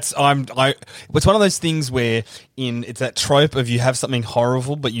 That's it's one of those things where it's that trope of you have something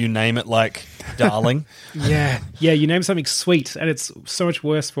horrible but you name it like darling. Yeah, you name something sweet and it's so much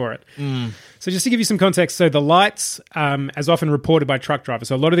worse for it. So just to give you some context, so the lights, as often reported by truck drivers,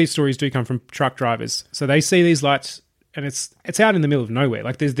 so a lot of these stories do come from truck drivers. So they see these lights and it's out in the middle of nowhere.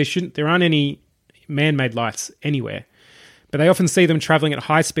 Like there aren't any man-made lights anywhere, but they often see them traveling at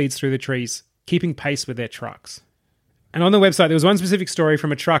high speeds through the trees, keeping pace with their trucks. And on the website, there was one specific story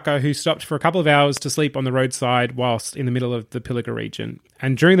from a trucker who stopped for a couple of hours to sleep on the roadside whilst in the middle of the Pilliga region.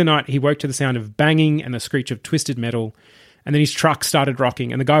 And during the night, he woke to the sound of banging and the screech of twisted metal. And then his truck started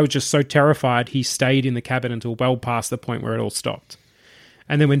rocking. And the guy was just so terrified, he stayed in the cabin until well past the point where it all stopped.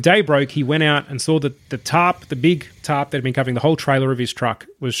 And then when day broke, he went out and saw that the big tarp that had been covering the whole trailer of his truck,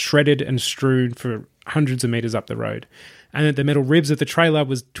 was shredded and strewn for hundreds of meters up the road. And that the metal ribs of the trailer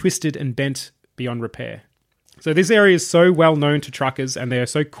was twisted and bent beyond repair. So this area is so well known to truckers and they are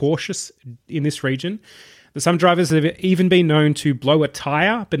so cautious in this region that some drivers have even been known to blow a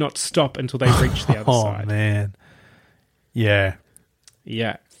tyre but not stop until they reach the other side. Oh, man. Yeah.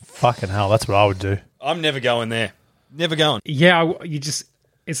 Yeah. Fucking hell, that's what I would do. I'm never going there. Never going. Yeah,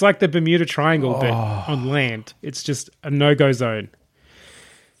 it's like the Bermuda Triangle but on land. It's just a no-go zone.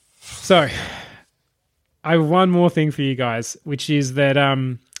 So I have one more thing for you guys, which is that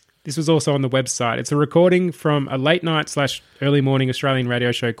this was also on the website. It's a recording from a late night / early morning Australian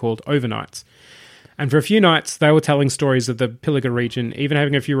radio show called Overnights. And for a few nights, they were telling stories of the Pilliga region, even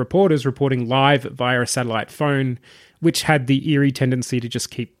having a few reporters reporting live via a satellite phone, which had the eerie tendency to just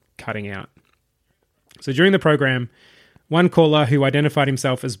keep cutting out. So during the program, one caller who identified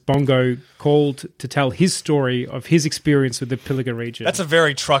himself as Bongo called to tell his story of his experience with the Pilliga region. That's a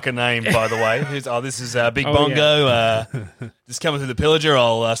very trucker name, by the way. This is Big Bongo. Yeah. Just coming through the Pillager.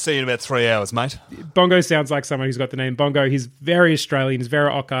 I'll see you in about 3 hours, mate. Bongo sounds like someone who's got the name Bongo. He's very Australian. He's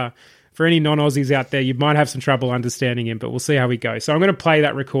very ochre. For any non-Aussies out there, you might have some trouble understanding him, but we'll see how we go. So I'm going to play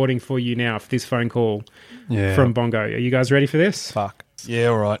that recording for you now for this phone call from Bongo. Are you guys ready for this? Fuck. Yeah,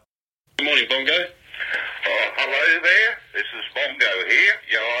 all right. Good morning, Bongo. Hello there. This is Bongo here.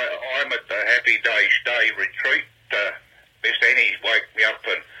 I'm at the Happy Day Stay retreat. Miss Annie woke me up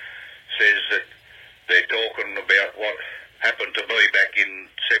and says that they're talking about what happened to me back in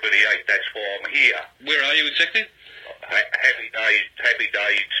 78. That's why I'm here. Where are you exactly? Happy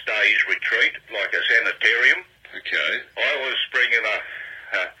Day Stays retreat, like a sanitarium. Okay. I was bringing a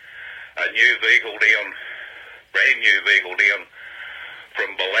new vehicle down, brand new vehicle down from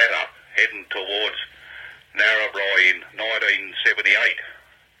Balata, heading towards Narrabri in 1978.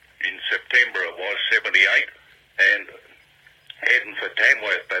 In September it was 78, and heading for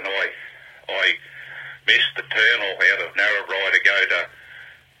Tamworth, and I missed the turn off out of Narrabri to go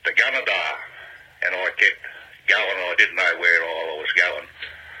to Gunnedah, and I kept going. I didn't know where I was going,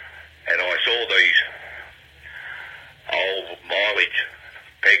 and I saw these old mileage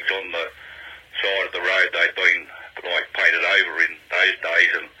pegs on the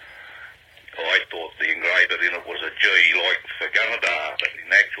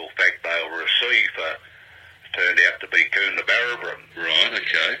turned out to be Coonabarabran. Right,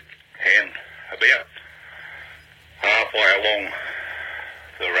 okay. And about halfway along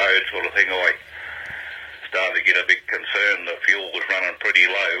the road sort of thing, I started to get a bit concerned. The fuel was running pretty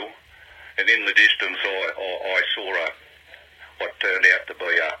low, and in the distance I saw what turned out to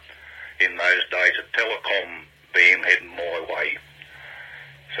be in those days a telecom beam heading my way.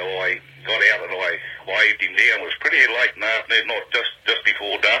 So I got out and I waved him down. It was pretty late in the afternoon, not just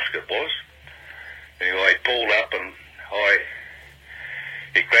before dusk it was. Anyway, he pulled up and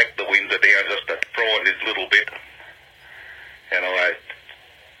he cracked the window down just to frighten his little bit. And I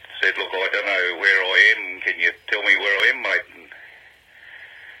said, look, I don't know where I am. Can you tell me where I am, mate?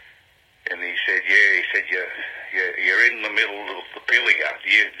 And he said, yeah. He said, you're in the middle of the Pilliga. Do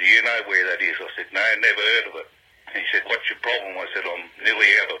you know where that is? I said, no, never heard of it. He said, what's your problem? I said, I'm nearly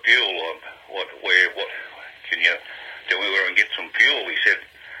out of fuel. What? Can you tell me where I can get some fuel? He said,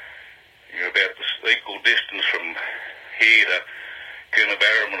 you're about the equal distance from here to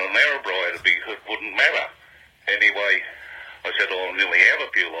Coonabarabran and Narrabri. It wouldn't matter. Anyway, I said, I'm nearly out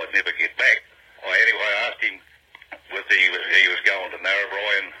of fuel. I'd never get back. I asked him whether he was going to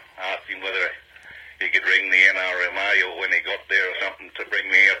Narrabri and asked him whether he could ring the NRMA or when he got there or something to bring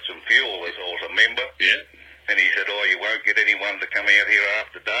me out some fuel as I was a member. Yeah. And he said, you won't get anyone to come out here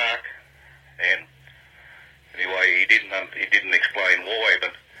after dark. And anyway, he didn't explain why,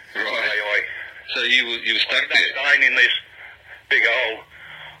 but right. So you were stuck there? Staying in this big old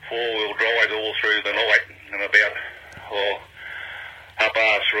four-wheel drive all through the night, and about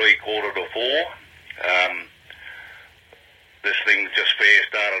 3:15, 4, this thing just fair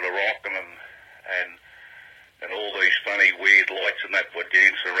started a rocking and all these funny weird lights and that were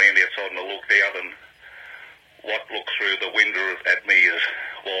dancing around outside, and I looked out and what looked through the window at me is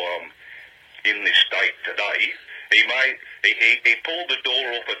while I'm in this state today. He pulled the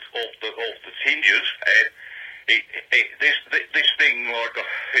door off the hinges, and this thing like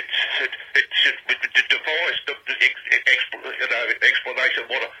it defies explanation.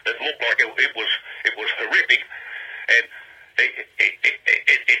 What it looked like, it was horrific, and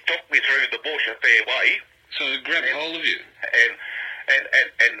it took me through the bush a fair way. So it grabbed hold of you,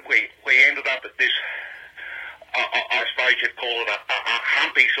 and we ended up at this. I suppose you'd call it a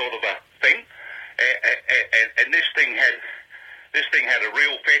humpy sort of a thing, and this thing had a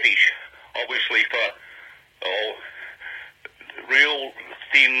real fetish, obviously, for real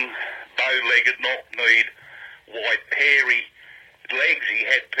thin, bow-legged, knock-kneed, white, hairy legs. He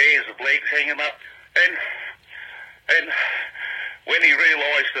had pairs of legs hanging up, and when he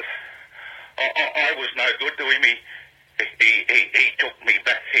realised that I was no good to him, he took me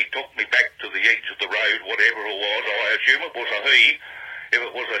back. He took me back to the edge of the road, whatever it was. I assume it was a he. If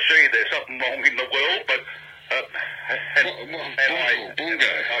it was a she, there's something wrong in the world. But I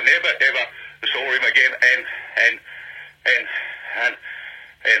never ever saw him again.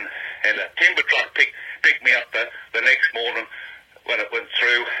 And a timber truck picked me up the next morning when it went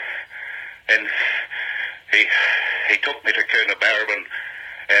through, and he took me to Coonabarabran,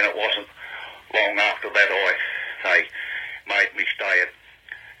 and it wasn't long after that they made me stay at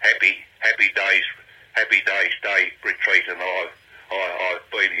Happy Days Day Retreat, and I've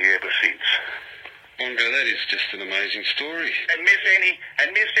been here ever since. Bongo, that is just an amazing story. And Miss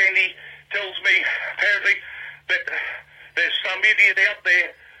Annie tells me apparently that there's some idiot out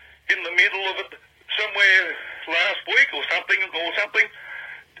there in the middle of it somewhere last week or something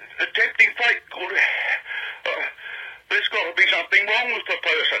attempting fate. There's got to be something wrong with the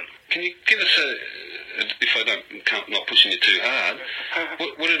person. Can you give us if I can't not pushing it too hard,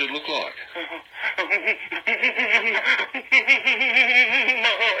 what did it look like? I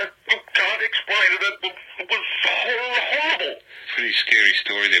can't explain it. It was horrible. Pretty scary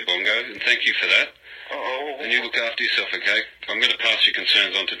story there, Bongo, and thank you for that. Oh. And you look after yourself, okay? I'm going to pass your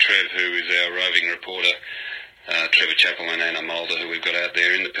concerns on to Trev, who is our roving reporter, Trevor Chappell and Anna Mulder, who we've got out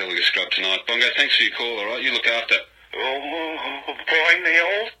there in the Pilliga Scrub tonight. Bongo, thanks for your call, all right? You look after. Fine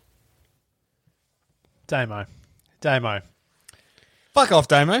now. Damo. Fuck off,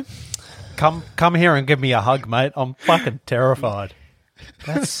 Damo. Come here and give me a hug, mate. I'm fucking terrified.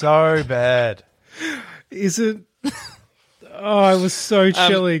 That's so bad. Is it? Oh, it was so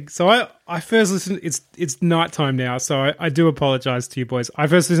chilling. So I first listened. It's nighttime now, so I do apologise to you boys. I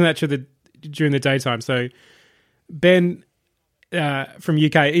first listened to that during the daytime. So Ben from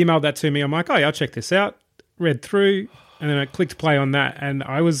UK emailed that to me. I'm like, oh yeah, I'll check this out. Read through, and then I clicked play on that, and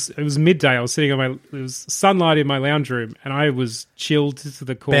it was midday. I was sitting it was sunlight in my lounge room, and I was chilled to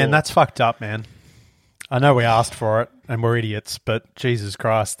the core. Ben, that's fucked up, man. I know we asked for it, and we're idiots, but Jesus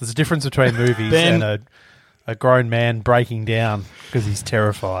Christ, there's a difference between movies and a grown man breaking down because he's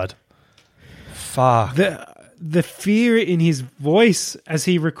terrified. Fuck. the fear in his voice as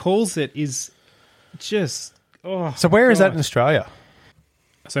he recalls it is just... Oh, So where is that God. in Australia?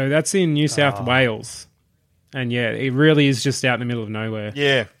 So that's in New South Wales. And yeah, it really is just out in the middle of nowhere.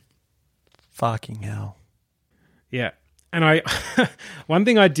 Yeah. Fucking hell. Yeah. And I, one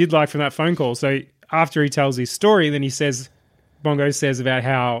thing I did like from that phone call, so after he tells his story, then he says, Bongo says about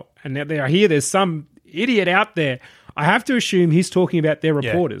how, and I hear there's some idiot out there. I have to assume he's talking about their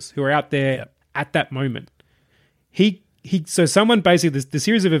reporters who are out there at that moment. So someone basically, the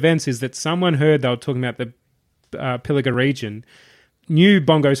series of events is that someone heard they were talking about the Pilliga region, knew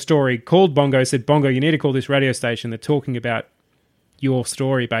Bongo's story, called Bongo, said, Bongo, you need to call this radio station. They're talking about your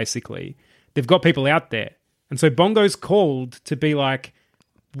story, basically. They've got people out there. And so Bongo's called to be like,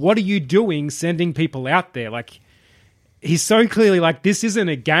 what are you doing sending people out there? Like, he's so clearly like, this isn't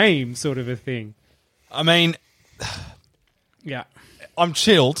a game sort of a thing. I mean, yeah. I'm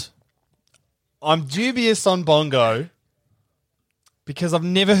chilled. I'm dubious on Bongo because I've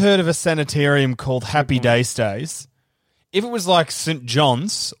never heard of a sanitarium called Happy Day Stays. If it was like St.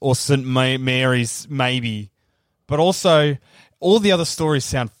 John's or St. Mary's, maybe. But also, all the other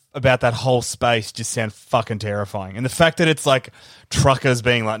stories about that whole space just sound fucking terrifying. And the fact that it's like truckers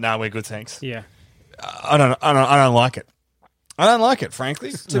being like, "No, we're good, thanks." Yeah. I don't like it. I don't like it,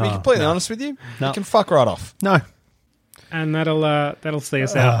 frankly. To be completely honest with you, you can fuck right off. No. And that'll see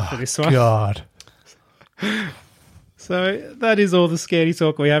us out for this one. God. So that is all the scaredy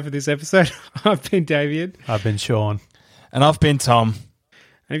talk we have for this episode. I've been Damien. I've been Sean. And I've been Tom.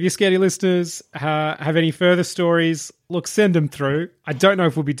 And if you scaredy listeners have any further stories, look, send them through. I don't know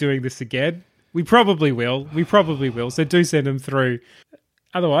if we'll be doing this again. We probably will. So do send them through.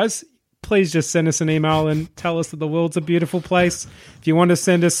 Otherwise, please just send us an email and tell us that the world's a beautiful place. If you want to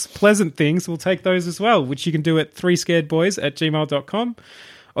send us pleasant things, we'll take those as well, which you can do at 3scaredboys@gmail.com.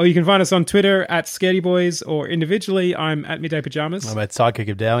 Or you can find us on Twitter at scaredyboys, or individually, I'm at Midday Pajamas. I'm at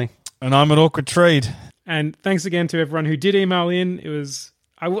Sidekick of Dowie. And I'm at Awkward Trade. And thanks again to everyone who did email in. It was,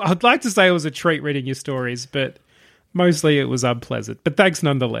 I'd like to say it was a treat reading your stories, but mostly it was unpleasant. But thanks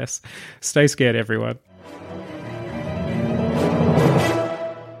nonetheless. Stay scared, everyone.